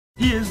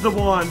He is the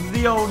one,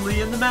 the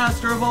only, and the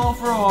master of all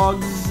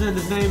frogs, and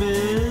his name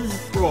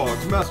is...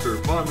 Frogs Master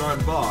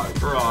 595.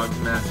 Frogs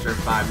Master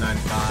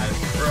 595.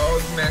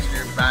 Frogs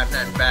Master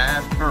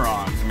 595.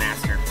 Frogs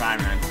Master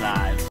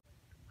 595.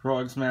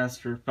 Frogs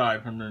Master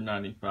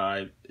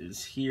 595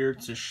 is here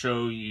to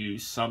show you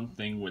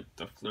something with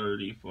the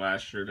Flirty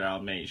Flasher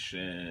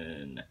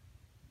Dalmatian.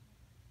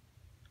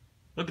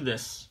 Look at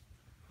this.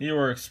 He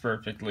works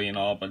perfectly and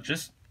all, but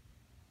just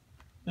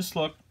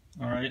look,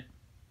 alright?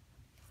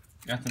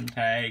 Got them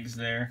tags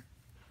there.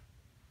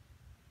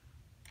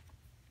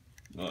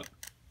 Look.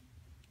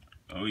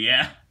 Oh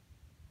yeah.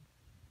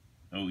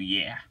 Oh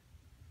yeah.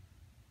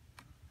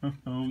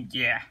 Oh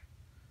yeah.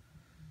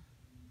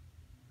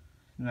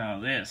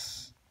 Now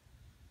this.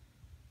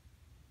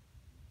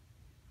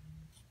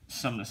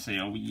 Something to say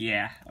oh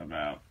yeah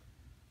about.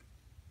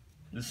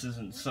 This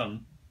isn't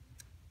some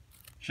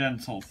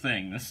gentle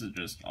thing. This is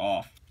just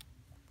off.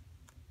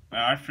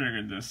 Well, I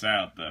figured this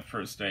out the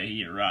first day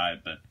he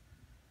arrived, but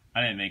I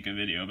didn't make a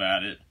video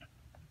about it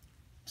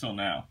till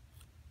now.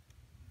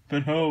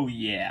 But oh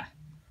yeah.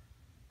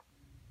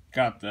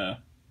 Got the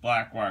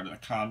black wire to the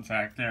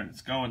contact there, and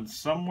it's going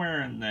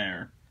somewhere in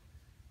there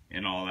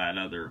and all that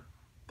other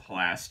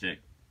plastic.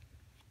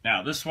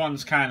 Now this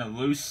one's kind of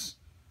loose,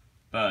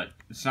 but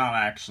it's not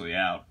actually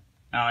out.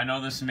 Now I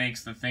know this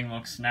makes the thing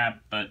look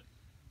snapped, but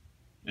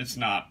it's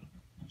not.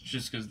 It's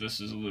just because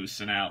this is loose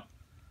and out.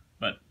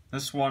 But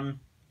this one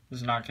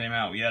has not came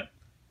out yet.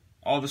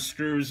 All the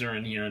screws are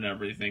in here and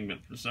everything,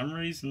 but for some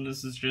reason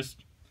this is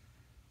just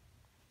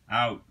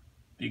out.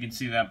 You can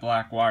see that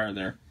black wire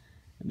there.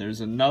 And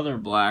there's another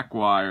black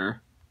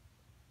wire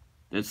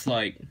that's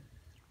like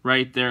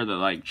right there that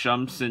like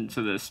jumps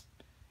into this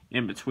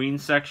in-between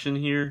section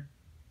here.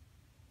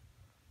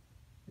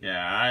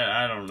 Yeah,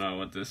 I don't know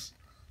what this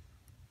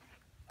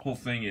whole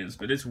thing is,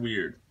 but it's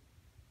weird.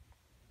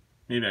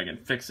 Maybe I can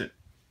fix it.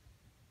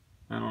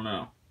 I don't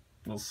know.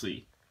 We'll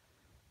see.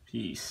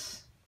 Peace.